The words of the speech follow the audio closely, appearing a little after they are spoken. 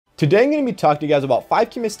Today I'm going to be talking to you guys about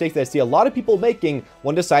 5 key mistakes that I see a lot of people making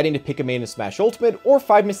when deciding to pick a main in Smash Ultimate, or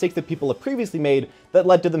 5 mistakes that people have previously made that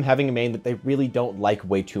led to them having a main that they really don't like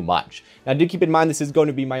way too much. Now do keep in mind this is going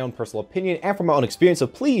to be my own personal opinion and from my own experience, so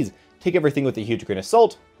please take everything with a huge grain of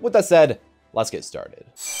salt. With that said, let's get started.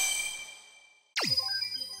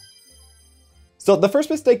 So the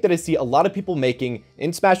first mistake that I see a lot of people making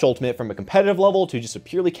in Smash Ultimate, from a competitive level to just a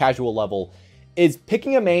purely casual level, is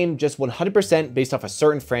picking a main just 100% based off a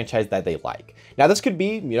certain franchise that they like. Now this could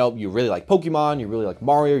be, you really like Pokemon, you really like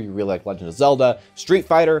Mario, you really like Legend of Zelda, Street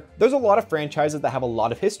Fighter. There's a lot of franchises that have a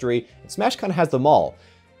lot of history, and Smash kind of has them all.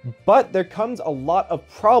 But there comes a lot of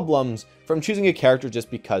problems from choosing a character just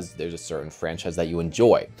because there's a certain franchise that you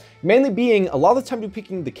enjoy. Mainly being, a lot of the time you're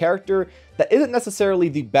picking the character that isn't necessarily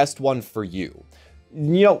the best one for you.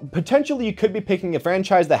 Potentially you could be picking a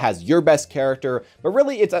franchise that has your best character, but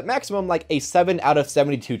really it's at maximum like a 7 out of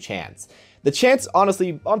 72 chance. The chance,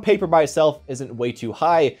 honestly, on paper by itself isn't way too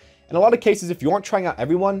high. In a lot of cases, if you aren't trying out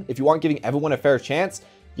everyone, if you aren't giving everyone a fair chance,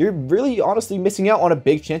 you're really honestly missing out on a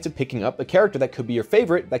big chance of picking up a character that could be your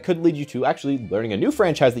favorite, that could lead you to actually learning a new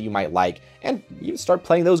franchise that you might like, and you start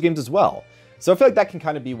playing those games as well. So I feel like that can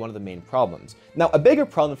kind of be one of the main problems. Now, a bigger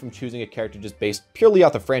problem from choosing a character just based purely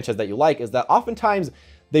off the franchise that you like is that oftentimes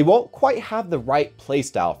they won't quite have the right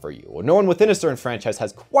playstyle for you, or no one within a certain franchise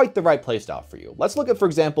has quite the right playstyle for you. Let's look at, for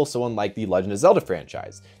example, someone like the Legend of Zelda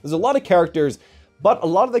franchise. There's a lot of characters, but a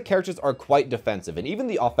lot of the characters are quite defensive, and even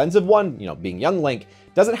the offensive one, being Young Link,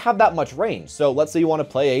 doesn't have that much range. So let's say you want to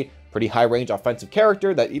play a pretty high range offensive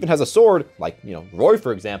character that even has a sword, like, Roy,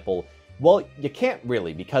 for example. Well, you can't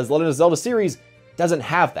really, because Legend of Zelda series doesn't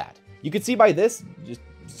have that. You could see by this just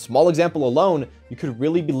small example alone, you could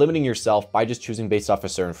really be limiting yourself by just choosing based off a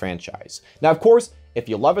certain franchise. Now, of course, if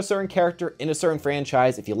you love a certain character in a certain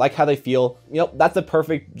franchise, if you like how they feel, that's a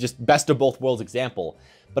perfect, just best of both worlds example.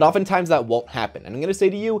 But oftentimes that won't happen. And I'm going to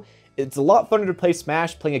say to you, it's a lot funner to play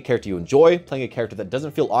Smash playing a character you enjoy, playing a character that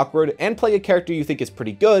doesn't feel awkward, and playing a character you think is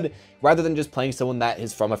pretty good, rather than just playing someone that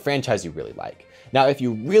is from a franchise you really like. Now, if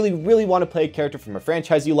you really, really want to play a character from a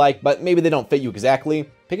franchise you like, but maybe they don't fit you exactly,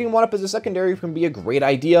 picking one up as a secondary can be a great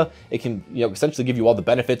idea. It can, essentially give you all the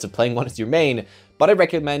benefits of playing one as your main, but I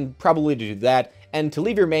recommend probably to do that, and to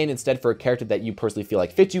leave your main instead for a character that you personally feel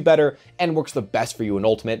like fits you better and works the best for you in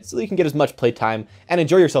Ultimate, so that you can get as much playtime and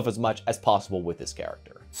enjoy yourself as much as possible with this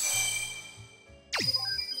character.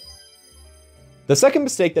 The second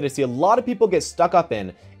mistake that I see a lot of people get stuck up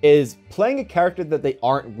in is playing a character that they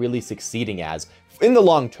aren't really succeeding as in the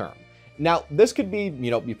long term. Now, this could be,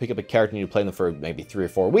 you pick up a character and you play them for maybe 3 or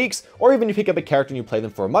 4 weeks, or even you pick up a character and you play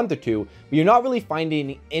them for a month or two, but you're not really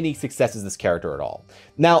finding any success as this character at all.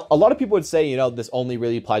 Now, a lot of people would say, this only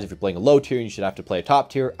really applies if you're playing a low tier and you should have to play a top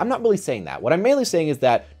tier. I'm not really saying that. What I'm mainly saying is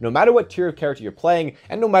that no matter what tier of character you're playing,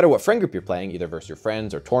 and no matter what friend group you're playing, either versus your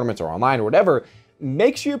friends or tournaments or online or whatever,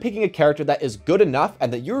 make sure you're picking a character that is good enough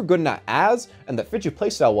and that you're good enough as, and that fits your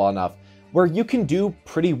playstyle well enough, where you can do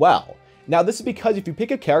pretty well. Now, this is because if you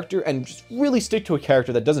pick a character and just really stick to a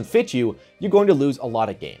character that doesn't fit you, you're going to lose a lot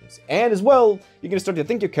of games. And as well, you're going to start to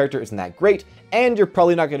think your character isn't that great, and you're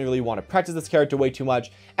probably not going to really want to practice this character way too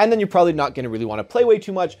much, and then you're probably not going to really want to play way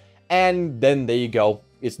too much, and then there you go,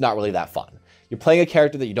 it's not really that fun. You're playing a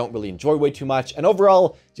character that you don't really enjoy way too much, and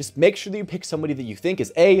overall, just make sure that you pick somebody that you think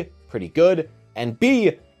is A, pretty good, and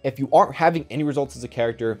B, if you aren't having any results as a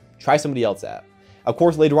character, try somebody else out. Of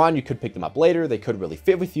course, later on, you could pick them up later, they could really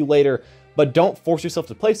fit with you later, but don't force yourself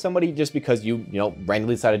to play somebody just because you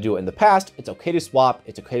randomly decided to do it in the past. It's okay to swap,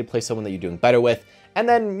 it's okay to play someone that you're doing better with, and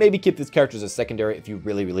then maybe keep these characters as secondary if you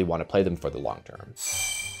really, really want to play them for the long term.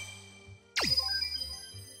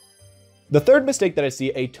 The third mistake that I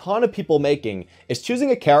see a ton of people making is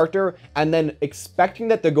choosing a character and then expecting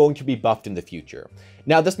that they're going to be buffed in the future.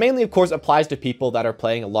 Now, this mainly, of course, applies to people that are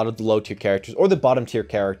playing a lot of the low tier characters or the bottom tier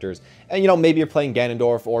characters. And, maybe you're playing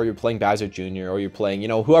Ganondorf, or you're playing Bowser Jr., or you're playing,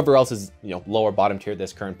 whoever else is, lower bottom tier at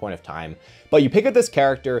this current point of time. But you pick up this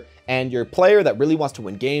character and you're a player that really wants to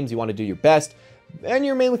win games, you want to do your best, and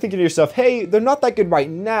you're mainly thinking to yourself, hey, they're not that good right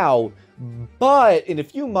now, but in a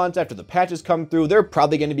few months after the patches come through, they're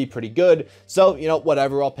probably going to be pretty good. So,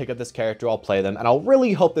 whatever, I'll pick up this character, I'll play them, and I'll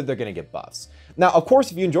really hope that they're going to get buffs. Now, of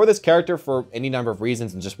course, if you enjoy this character for any number of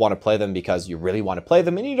reasons and just want to play them because you really want to play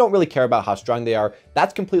them and you don't really care about how strong they are,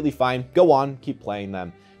 that's completely fine. Go on, keep playing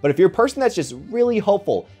them. But if you're a person that's just really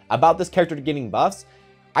hopeful about this character getting buffs,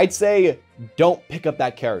 I'd say don't pick up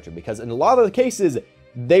that character, because in a lot of the cases,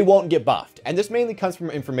 they won't get buffed. And this mainly comes from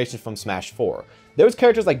information from Smash 4. There's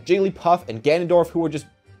characters like Jigglypuff and Ganondorf who were just,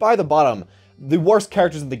 by the bottom, the worst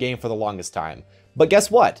characters in the game for the longest time. But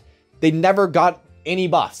guess what? They never got any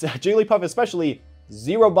buffs. Jigglypuff especially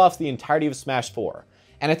 0 buffs the entirety of Smash 4.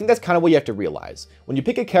 And I think that's kind of what you have to realize. When you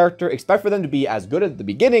pick a character, expect for them to be as good at the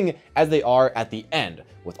beginning as they are at the end,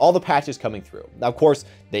 with all the patches coming through. Now, of course,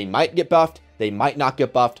 they might get buffed, they might not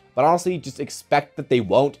get buffed, but honestly, just expect that they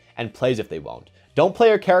won't and play as if they won't. Don't play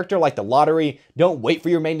your character like the lottery, don't wait for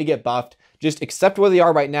your main to get buffed, just accept where they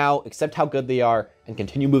are right now, accept how good they are, and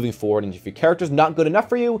continue moving forward. And if your character's not good enough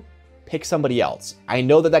for you, pick somebody else. I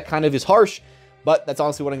know that that kind of is harsh, but that's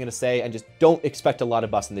honestly what I'm going to say, and just don't expect a lot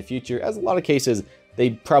of buffs in the future, as a lot of cases,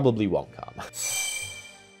 they probably won't come.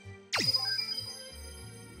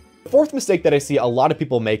 The fourth mistake that I see a lot of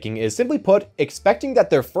people making is, simply put, expecting that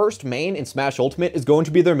their first main in Smash Ultimate is going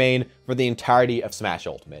to be their main for the entirety of Smash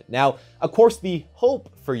Ultimate. Now, of course, the hope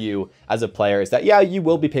for you as a player is that, yeah, you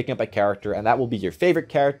will be picking up a character, and that will be your favorite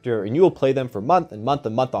character, and you will play them for month and month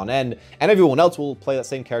and month on end, and everyone else will play that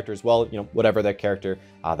same character as well, you know, whatever their character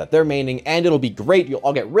that they're maining, and it'll be great. You'll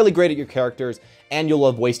all get really great at your characters, and you'll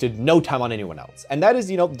have wasted no time on anyone else. And that is,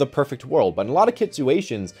 you know, the perfect world. But in a lot of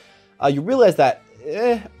situations, you realize that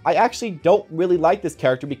I actually don't really like this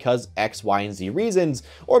character because X, Y, and Z reasons,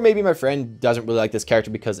 or maybe my friend doesn't really like this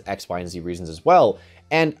character because X, Y, and Z reasons as well.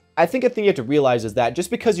 And I think a thing you have to realize is that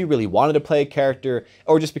just because you really wanted to play a character,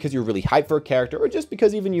 or just because you're really hyped for a character, or just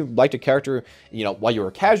because even you liked a character, you know, while you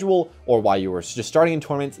were casual or while you were just starting in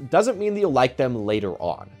tournaments, doesn't mean that you'll like them later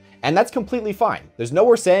on. And that's completely fine. There's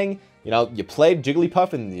nowhere saying, you know, you played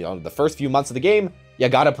Jigglypuff in, you know, the first few months of the game, you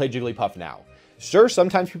gotta play Jigglypuff now. Sure,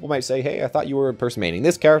 sometimes people might say, hey, I thought you were a person maining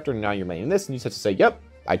this character, and now you're maining this, and you just have to say, yep,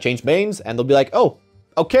 I changed mains, and they'll be like, oh,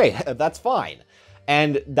 okay, that's fine.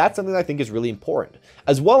 And that's something that I think is really important.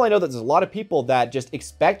 As well, I know that there's a lot of people that just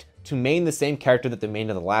expect to main the same character that they mained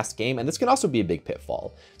in the last game, and this can also be a big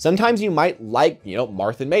pitfall. Sometimes you might like, you know,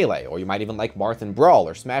 Marth in Melee, or you might even like Marth in Brawl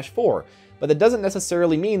or Smash 4, but that doesn't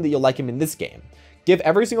necessarily mean that you'll like him in this game. Give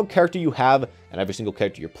every single character you have, and every single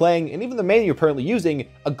character you're playing, and even the main you're currently using,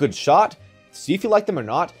 a good shot. See if you like them or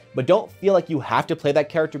not, but don't feel like you have to play that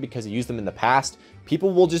character because you used them in the past.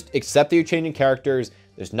 People will just accept that you're changing characters.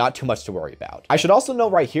 There's not too much to worry about. I should also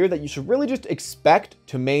note right here that you should really just expect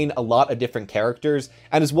to main a lot of different characters.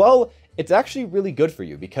 And as well, it's actually really good for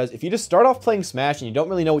you, because if you just start off playing Smash and you don't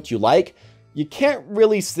really know what you like, you can't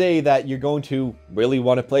really say that you're going to really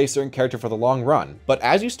want to play a certain character for the long run. But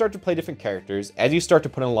as you start to play different characters, as you start to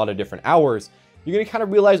put in a lot of different hours, you're going to kind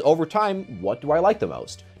of realize over time, what do I like the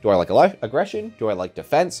most? Do I like aggression? Do I like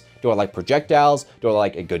defense? Do I like projectiles? Do I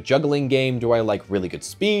like a good juggling game? Do I like really good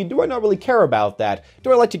speed? Do I not really care about that?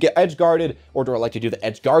 Do I like to get edge guarded, or do I like to do the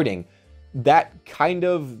edge guarding? That kind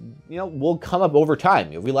of, you know, will come up over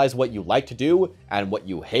time. You'll realize what you like to do and what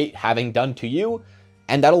you hate having done to you,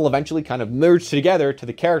 and that'll eventually kind of merge together to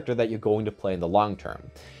the character that you're going to play in the long term.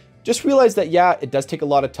 Just realize that, yeah, it does take a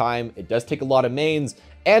lot of time, it does take a lot of mains,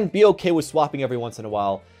 and be okay with swapping every once in a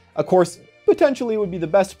while. Of course, potentially it would be the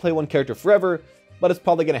best to play one character forever, but it's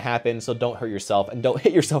probably going to happen, so don't hurt yourself and don't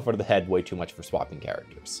hit yourself over the head way too much for swapping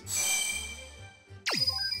characters.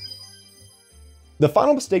 The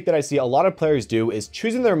final mistake that I see a lot of players do is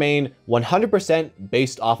choosing their main 100%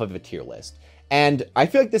 based off of a tier list. And I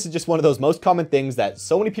feel like this is just one of those most common things that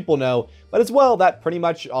so many people know, but as well that pretty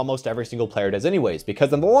much almost every single player does anyways,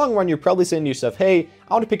 because in the long run, you're probably saying to yourself, hey,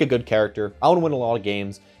 I want to pick a good character, I want to win a lot of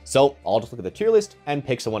games, so I'll just look at the tier list and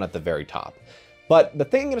pick someone at the very top. But the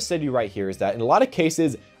thing I'm going to say to you right here is that in a lot of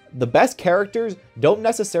cases, the best characters don't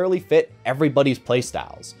necessarily fit everybody's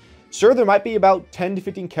playstyles. Sure, there might be about 10 to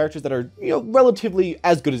 15 characters that are, you know, relatively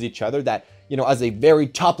as good as each other that, you know, as a very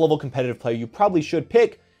top level competitive player, you probably should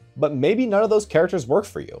pick, but maybe none of those characters work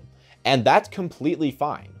for you. And that's completely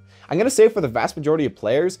fine. I'm going to say for the vast majority of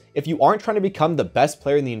players, if you aren't trying to become the best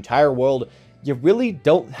player in the entire world, you really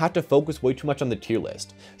don't have to focus way too much on the tier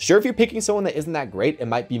list. Sure, if you're picking someone that isn't that great, it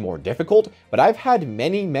might be more difficult, but I've had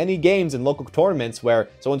many games in local tournaments where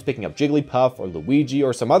someone's picking up Jigglypuff or Luigi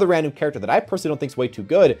or some other random character that I personally don't think is way too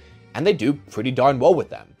good, and they do pretty darn well with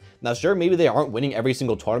them. Now, sure, maybe they aren't winning every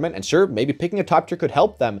single tournament, and sure, maybe picking a top tier could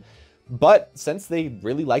help them, but since they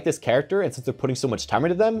really like this character and since they're putting so much time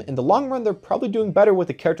into them, in the long run, they're probably doing better with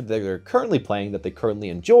the character that they're currently playing, that they currently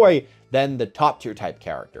enjoy, than the top tier type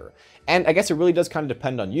character. And I guess it really does kind of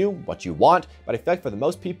depend on you, what you want, but I feel like for the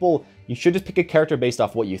most people, you should just pick a character based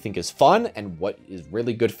off what you think is fun and what is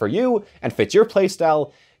really good for you and fits your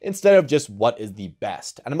playstyle, instead of just what is the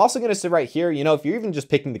best. And I'm also going to say right here, you know, if you're even just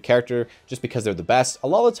picking the character just because they're the best, a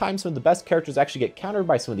lot of the time some of the best characters actually get countered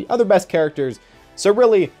by some of the other best characters. So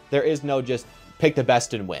really, there is no just pick the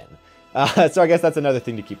best and win. So I guess that's another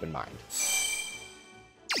thing to keep in mind.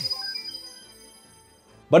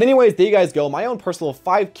 But anyways, there you guys go. My own personal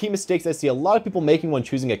 5 key mistakes I see a lot of people making when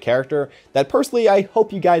choosing a character that personally I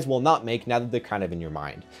hope you guys will not make now that they're kind of in your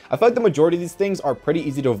mind. I feel like the majority of these things are pretty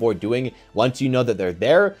easy to avoid doing once you know that they're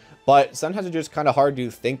there, but sometimes they're just kind of hard to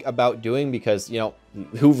think about doing because, you know,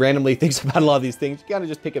 who randomly thinks about a lot of these things? You gotta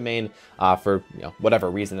just pick a main for, you know, whatever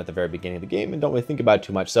reason at the very beginning of the game and don't really think about it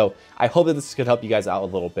too much. So I hope that this could help you guys out a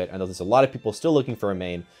little bit. I know there's a lot of people still looking for a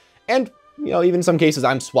main, and you know, even in some cases,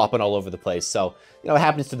 I'm swapping all over the place. So, you know, it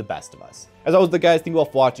happens to the best of us. As always, guys, thank you all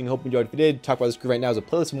for watching. Hope you enjoyed. If you did, Talk About This Crew right now is a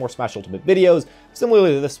playlist of more Smash Ultimate videos,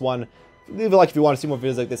 similarly to this one. Leave a like if you want to see more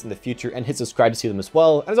videos like this in the future, and hit subscribe to see them as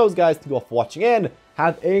well. And as always, guys, thank you all for watching, and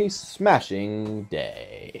have a smashing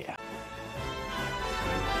day.